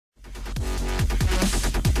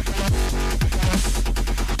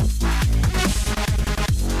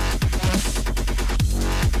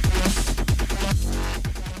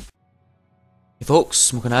Folks,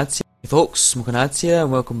 Smoking Ads here,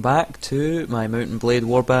 and welcome back to my Mount & Blade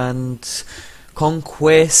Warband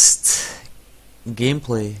Conquest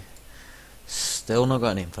gameplay. Still not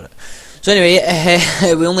got a name for it. So anyway,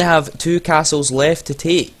 we only have 2 castles left to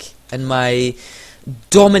take in my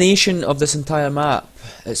domination of this entire map.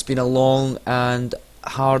 It's been a long and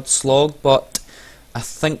hard slog, but I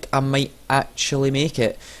think I might actually make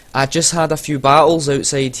it. I just had a few battles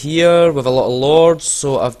outside here with a lot of lords,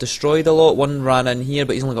 so I've destroyed a lot. One ran in here,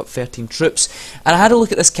 but he's only got 13 troops. And I had a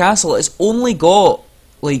look at this castle. It's only got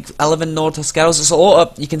like 11 Nord Huscarls. It's a lot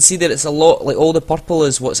of, you can see that it's a lot, like all the purple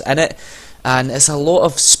is what's in it, and it's a lot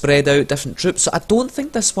of spread out different troops. So I don't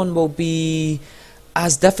think this one will be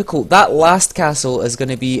as difficult. That last castle is going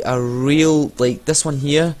to be a real, like this one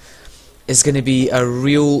here is going to be a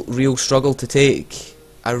real struggle to take.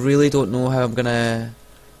 I really don't know how I'm gonna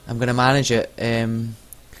manage it.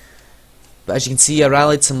 But as you can see, I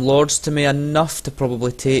rallied some lords to me, enough to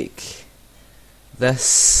probably take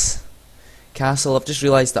this castle. I've just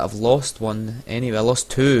realised that I've lost one anyway. I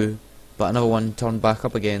lost 2, but another one turned back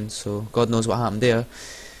up again, so God knows what happened there.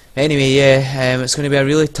 Anyway, yeah, it's going to be a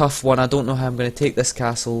really tough one. I don't know how I'm going to take this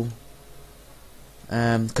castle,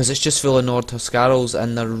 because it's just full of Nord Huscarls,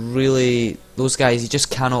 and they're really, those guys, you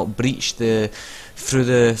just cannot breach through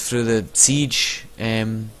the siege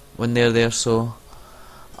when they're there. So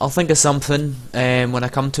I'll think of something when I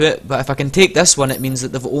come to it. But if I can take this one, it means that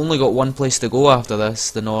they've only got one place to go after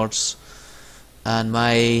this, the Nords, and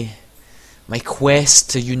my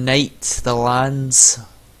quest to unite the lands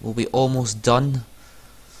will be almost done.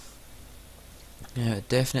 Yeah, it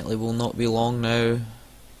definitely will not be long now.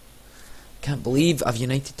 Can't believe I've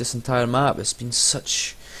united this entire map. It's been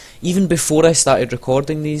such... Even before I started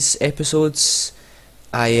recording these episodes,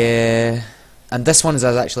 and this one is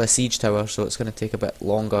actually a siege tower, so it's going to take a bit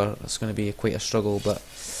longer. It's going to be quite a struggle, but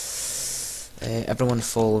everyone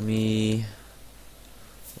follow me.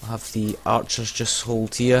 I'll have the archers just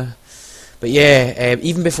hold here. But yeah,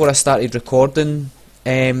 even before I started recording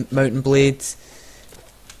Mount & Blade,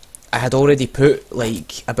 I had already put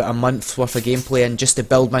like about a month's worth of gameplay in just to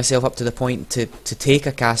build myself up to the point to take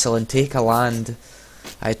a castle and take a land.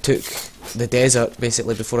 I took the desert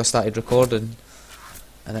basically before I started recording,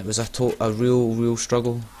 and it was a real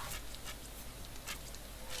struggle.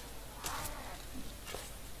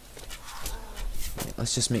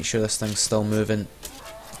 Let's just make sure this thing's still moving.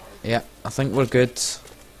 Yeah, I think we're good.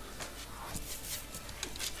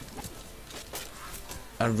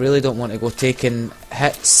 I really don't want to go taking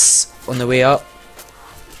hits on the way up.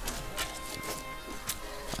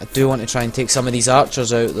 I do want to try and take some of these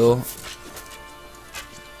archers out though.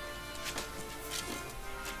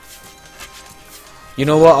 You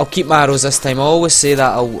know what, I'll keep my arrows this time. I always say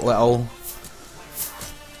that I'll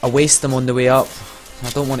waste them on the way up.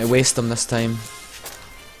 I don't want to waste them this time. In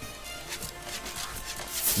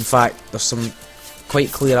fact, there's some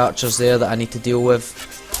quite clear archers there that I need to deal with.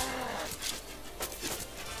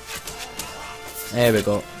 There we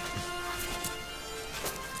go.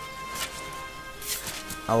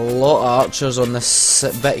 A lot of archers on this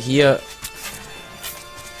bit here.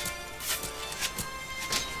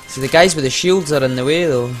 See, the guys with the shields are in the way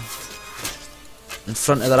though, in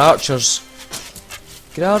front of their archers.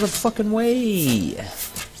 Get out of the fucking way!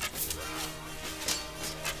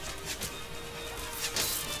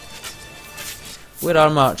 Where are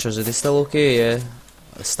my archers? Are they still okay? Yeah,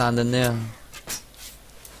 they're standing there.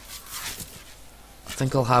 I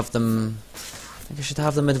think I'll have them. I think I should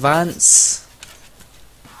have them advance.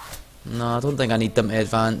 No, I don't think I need them to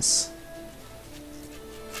advance.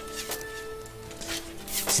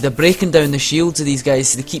 See, they're breaking down the shields of these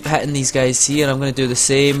guys. They keep hitting these guys here. I'm going to do the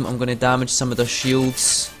same. I'm going to damage some of their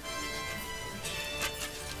shields.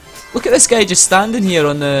 Look at this guy just standing here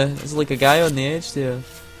on the... There's like a guy on the edge there.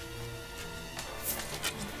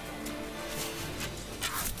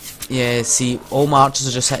 Yeah, see, all my archers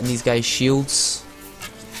are just hitting these guys' shields.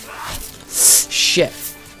 Shit.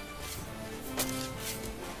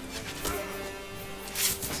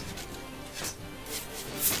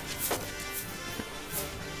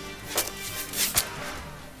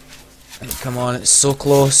 Come on, it's so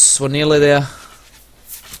close. We're nearly there.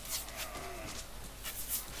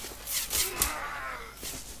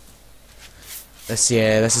 This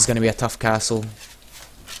is going to be a tough castle.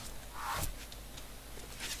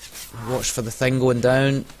 Watch for the thing going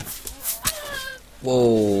down.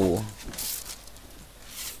 Whoa.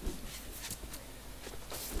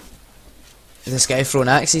 Is this guy throwing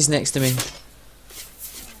axes next to me?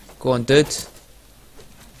 Go on, dude.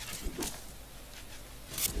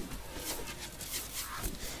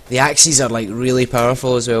 The axes are like really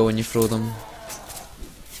powerful as well when you throw them.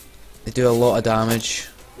 They do a lot of damage.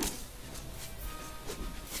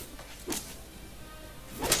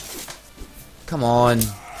 Come on.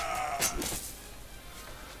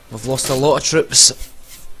 We've lost a lot of troops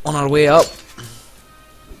on our way up.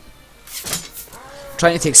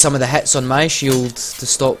 Trying to take some of the hits on my shield to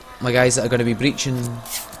stop my guys that are going to be breaching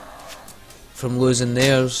from losing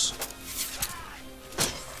theirs.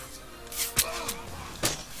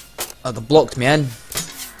 Oh, they blocked me in.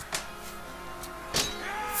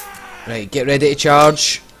 Right, get ready to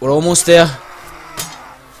charge. We're almost there.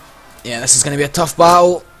 Yeah, this is going to be a tough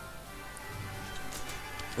battle.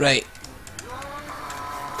 Right.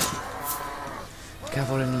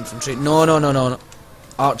 Cavalry and infantry. No, no, no, no, no.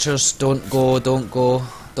 Archers, don't go, don't go.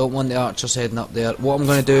 Don't want the archers heading up there. What I'm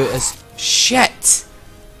going to do is... Shit!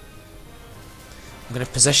 I'm going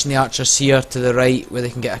to position the archers here to the right where they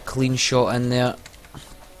can get a clean shot in there.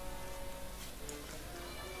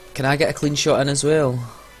 Can I get a clean shot in as well?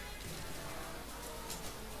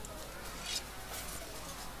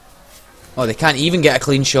 Oh, they can't even get a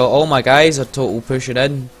clean shot. All my guys are total pushing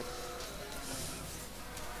in.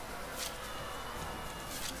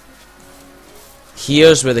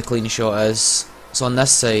 Here's where the clean shot is. It's on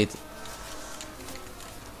this side.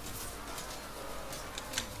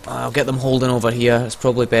 I'll get them holding over here. It's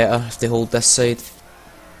probably better if they hold this side.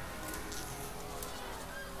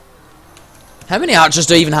 How many archers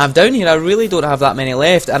do I even have down here? I really don't have that many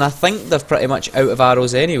left, and I think they're pretty much out of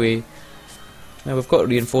arrows anyway. Now we've got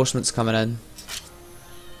reinforcements coming in.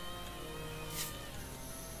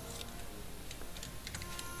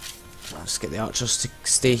 Let's get the archers to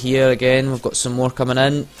stay here again. We've got some more coming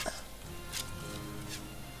in.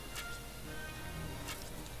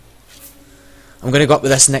 I'm going to go up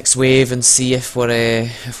with this next wave and see if we're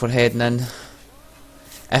heading in.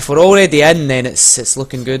 If we're already in, then it's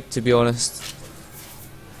looking good, to be honest.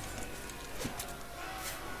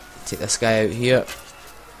 Take this guy out here.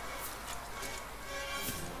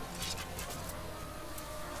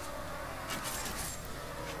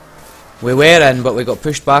 We were in, but we got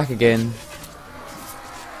pushed back again.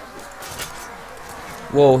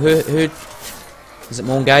 Whoa, who is it?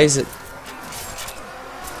 My own guys that...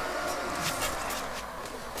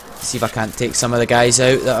 See if I can't take some of the guys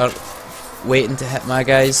out that are waiting to hit my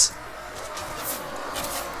guys.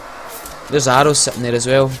 There's arrows sitting there as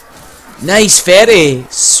well. Nice ferry!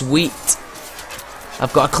 Sweet.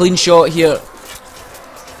 I've got a clean shot here.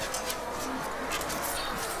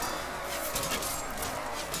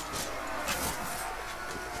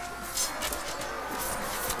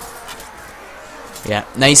 Yeah,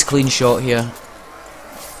 nice clean shot here.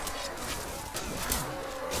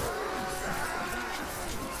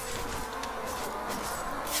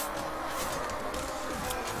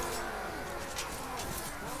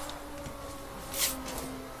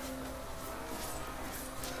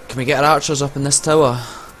 Can we get our archers up in this tower?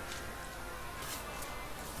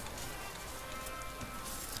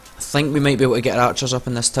 I think we might be able to get our archers up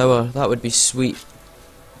in this tower. That would be sweet.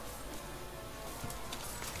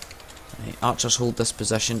 Right, archers hold this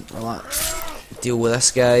position. We'll deal with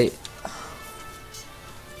this guy.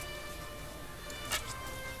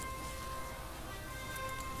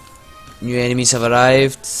 New enemies have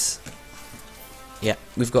arrived. Yeah,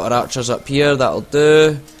 we've got our archers up here. That'll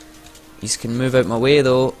do. These can move out my way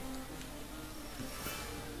though.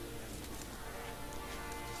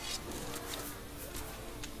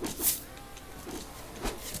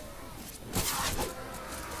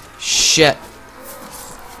 Shit.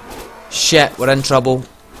 Shit, we're in trouble.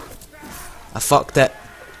 I fucked it.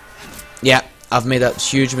 Yeah, I've made a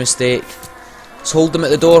huge mistake. Let's hold them at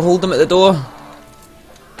the door, hold them at the door.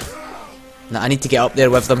 Nah, I need to get up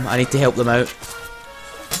there with them. I need to help them out.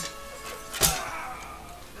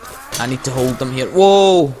 I need to hold them here.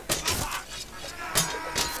 Whoa!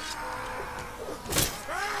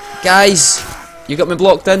 Guys! You got me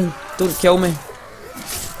blocked in. Don't kill me.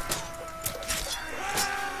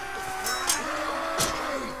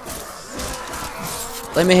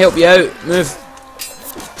 Let me help you out. Move.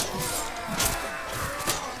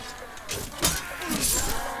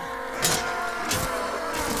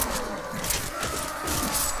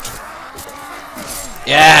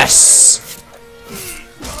 Yes!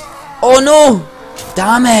 Oh no!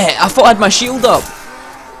 Damn it! I thought I had my shield up.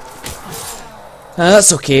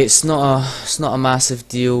 That's okay. It's not a massive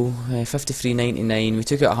deal. 53.99. We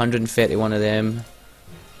took out 131 of them.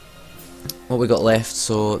 What we got left?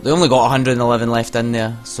 So they only got 111 left in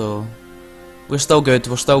there. So we're still good.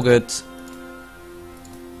 We're still good.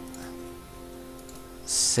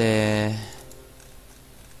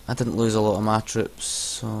 I didn't lose a lot of my troops.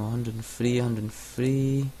 So 103,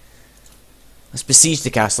 103. Let's besiege the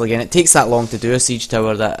castle again. It takes that long to do a siege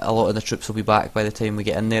tower that a lot of the troops will be back by the time we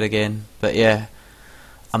get in there again. But yeah,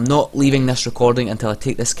 I'm not leaving this recording until I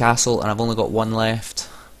take this castle, and I've only got one left.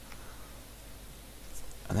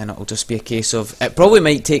 And then it'll just be a case of... It probably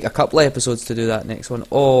might take a couple of episodes to do that next one.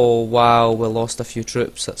 Oh, wow, we lost a few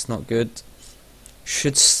troops. That's not good.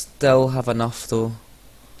 Should still have enough, though.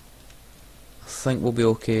 I think we'll be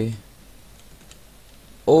okay.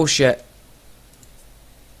 Oh, shit.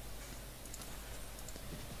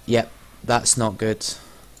 Yep, that's not good.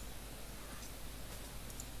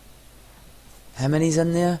 How many's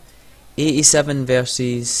in there? 87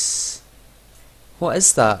 versus... What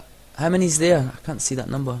is that? How many's there? I can't see that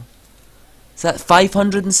number. Is that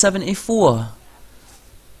 574?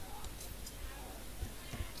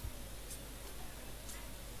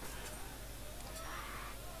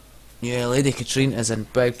 Yeah, Lady Katrine is in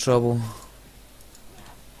big trouble.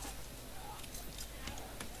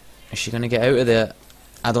 Is she gonna get out of there?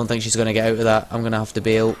 I don't think she's gonna get out of that. I'm gonna have to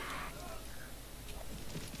bail.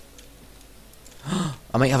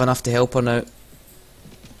 I might have enough to help her now.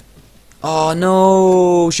 Oh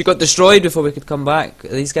no! She got destroyed before we could come back. Are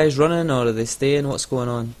these guys running or are they staying? What's going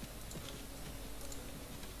on?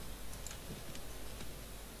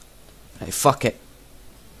 Right, fuck it.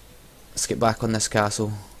 Let's get back on this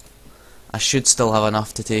castle. I should still have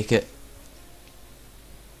enough to take it.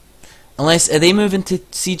 Unless, are they moving to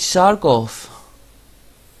siege Sargoth?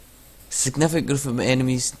 Significant group of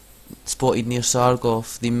enemies spotted near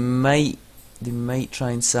Sargoth. They might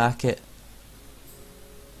try and sack it.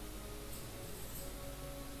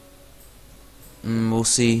 We'll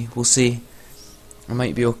see. We'll see. I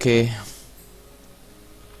might be okay.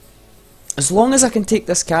 As long as I can take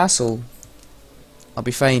this castle, I'll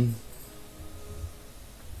be fine.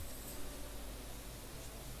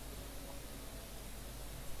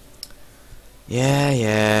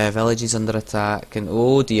 Yeah, village is under attack, and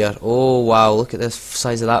oh dear, oh wow, look at the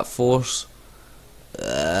size of that force.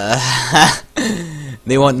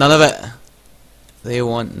 They want none of it. They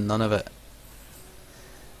want none of it.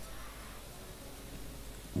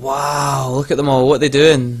 Wow, look at them all, what are they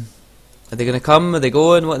doing? Are they gonna come? Are they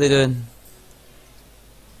going? What are they doing?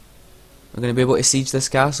 We're gonna be able to siege this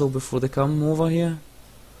castle before they come over here?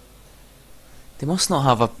 They must not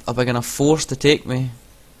have a big enough force to take me.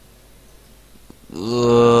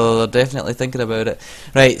 Ugh, they're definitely thinking about it.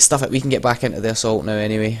 Right, stuff it, we can get back into the assault now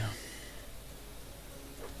anyway.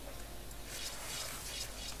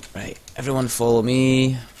 Right, everyone follow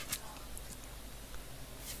me.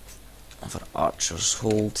 For archers,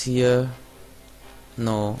 hold here.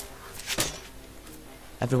 No.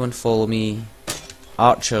 Everyone follow me.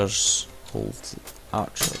 Archers, hold.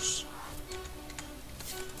 Archers.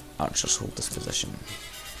 Archers hold this position.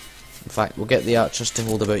 In fact, we'll get the archers to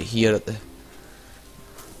hold about here at the...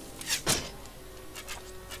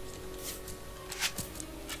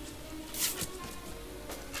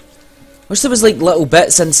 Wish there was like little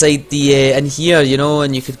bits inside the in here, you know,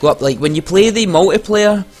 and you could go up. Like when you play the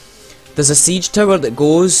multiplayer, there's a siege tower that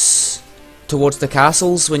goes towards the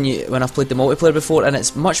castles when I've played the multiplayer before, and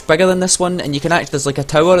it's much bigger than this one. And you can actually, there's like a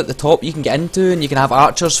tower at the top you can get into, and you can have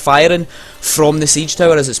archers firing from the siege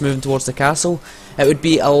tower as it's moving towards the castle. It would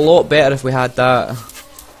be a lot better if we had that.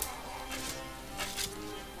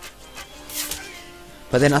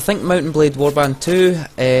 But then I think Mount & Blade Warband 2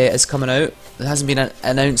 is coming out. It hasn't been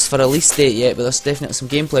announced for a release date yet, but there's definitely some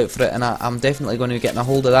gameplay out for it, and I'm definitely going to be getting a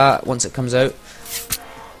hold of that once it comes out.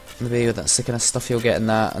 Maybe that's the kind of stuff you'll get in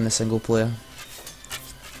that in the single player.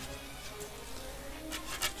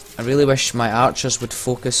 I really wish my archers would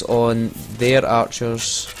focus on their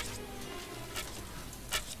archers.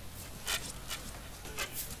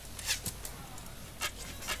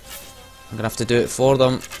 I'm going to have to do it for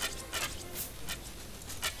them.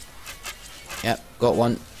 Yep, got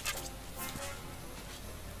one.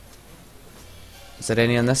 Is there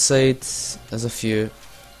any on this side? There's a few.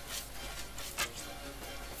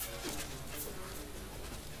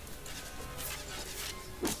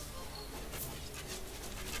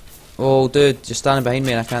 Oh dude, you're standing behind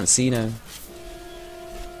me and I can't see now.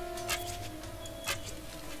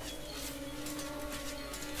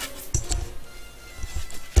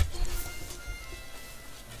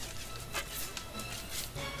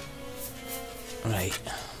 Right,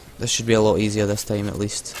 this should be a lot easier this time at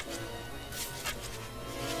least.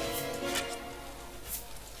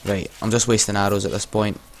 Right, I'm just wasting arrows at this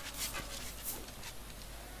point.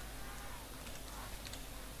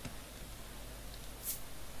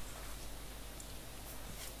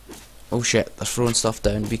 Oh shit, they're throwing stuff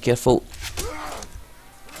down, be careful.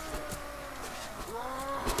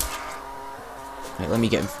 Right, let me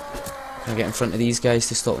get in front of these guys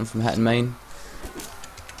to stop them from hitting mine.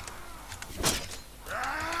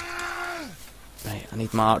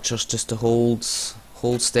 need my archers just to hold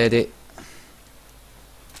steady.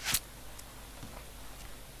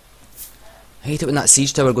 I hate it when that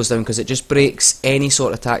siege tower goes down because it just breaks any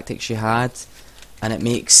sort of tactics you had, and it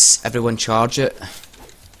makes everyone charge it.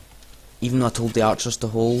 Even though I told the archers to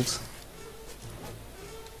hold,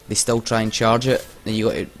 they still try and charge it. Then you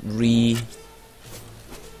got to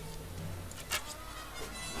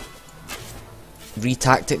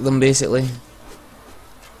re-tactic them basically.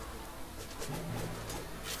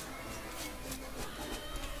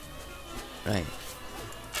 Right.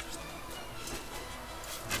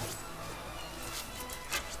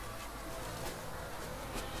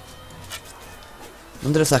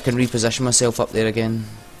 Wonder if I can reposition myself up there again.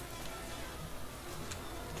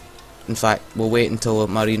 In fact, we'll wait until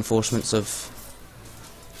my reinforcements have...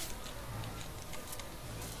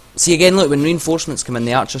 See again, look, when reinforcements come in,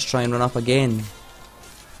 the archers try and run up again.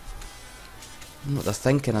 I don't know what they're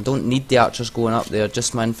thinking. I don't need the archers going up there,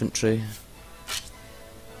 just my infantry.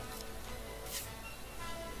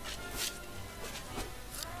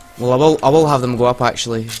 Well, I will have them go up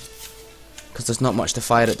actually, because there's not much to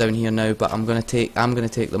fire it down here now. But I'm gonna take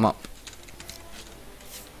them up.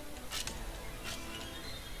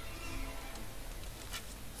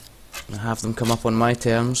 I have them come up on my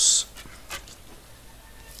terms.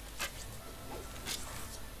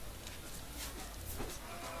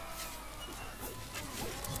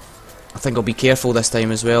 I think I'll be careful this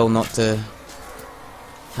time as well, not to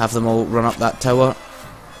have them all run up that tower.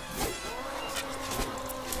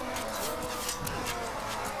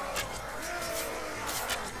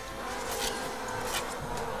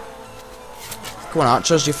 Come on,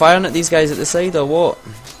 archers, you firing at these guys at the side or what?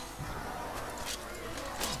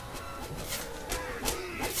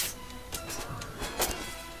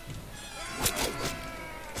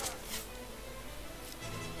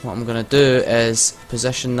 What I'm gonna do is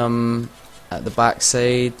position them at the back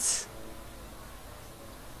side.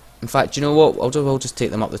 In fact, you know what? I'll just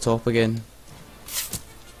take them up the top again.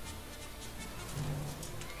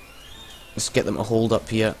 Let's get them to hold up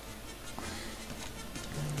here.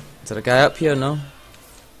 Is there a guy up here? No.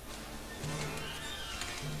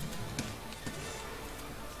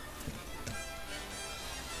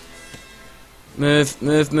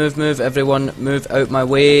 Move, everyone, move out my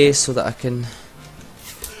way so that I can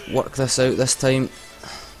work this out this time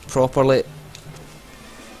properly.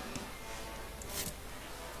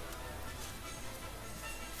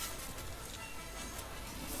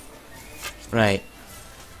 Right.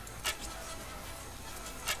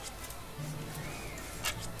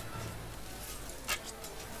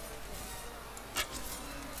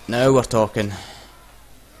 Now we're talking.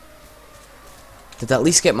 Did I at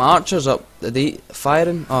least get my archers up? Did they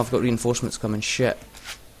firing? Oh, I've got reinforcements coming. Shit.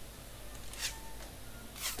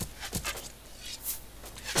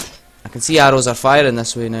 I can see arrows are firing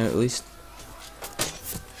this way now at least.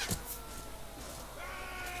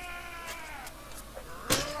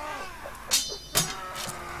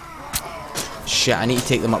 Shit, I need to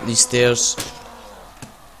take them up these stairs.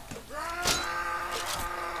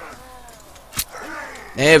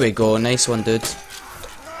 There we go, nice one, dude.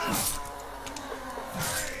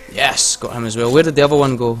 Yes, got him as well. Where did the other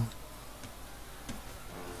one go?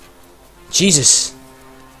 Jesus!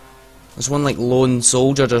 There's one like lone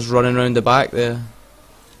soldier just running around the back there.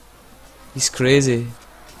 He's crazy.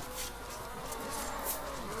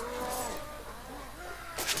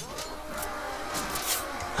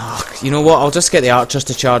 Oh, you know what? I'll just get the archers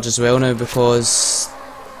to charge as well now because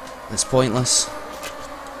it's pointless.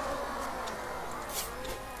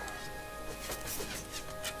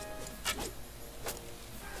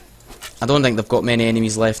 I don't think they've got many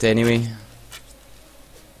enemies left anyway.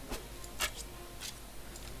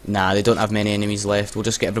 Nah, they don't have many enemies left. We'll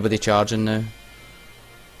just get everybody charging now.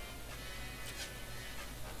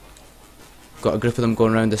 Got a group of them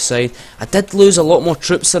going around the side. I did lose a lot more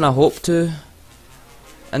troops than I hoped to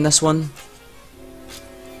in this one.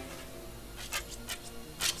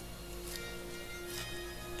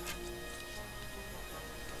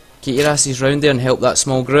 Get your asses round there and help that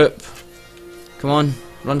small group. Come on.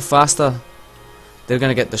 Run faster. They're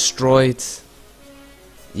gonna get destroyed.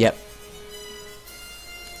 Yep.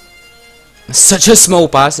 It's such a small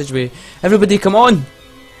passageway. Everybody come on.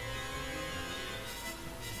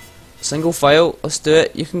 Single file. Let's do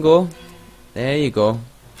it. You can go. There you go.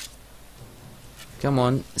 Come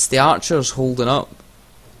on. It's the archers holding up.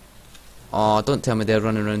 Oh, don't tell me they're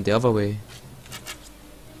running around the other way.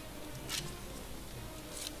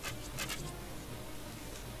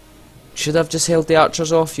 Should have just held the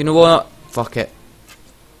archers off. You know what? Fuck it.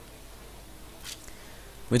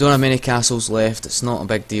 We don't have many castles left. It's not a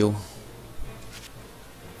big deal.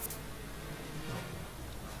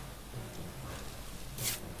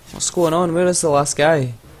 What's going on? Where is the last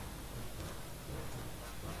guy?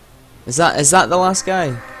 Is that the last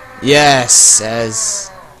guy? Yes, it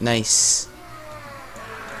is. Nice.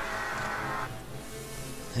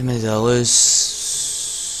 How many did I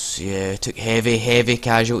lose? Yeah, took heavy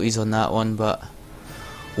casualties on that one, but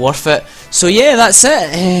worth it. So yeah, that's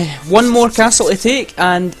it. One more castle to take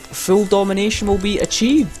and full domination will be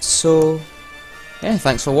achieved. So yeah,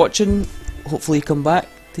 thanks for watching. Hopefully you come back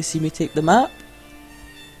to see me take the map.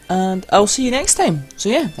 And I'll see you next time. So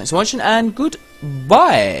yeah, thanks for watching and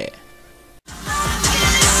goodbye.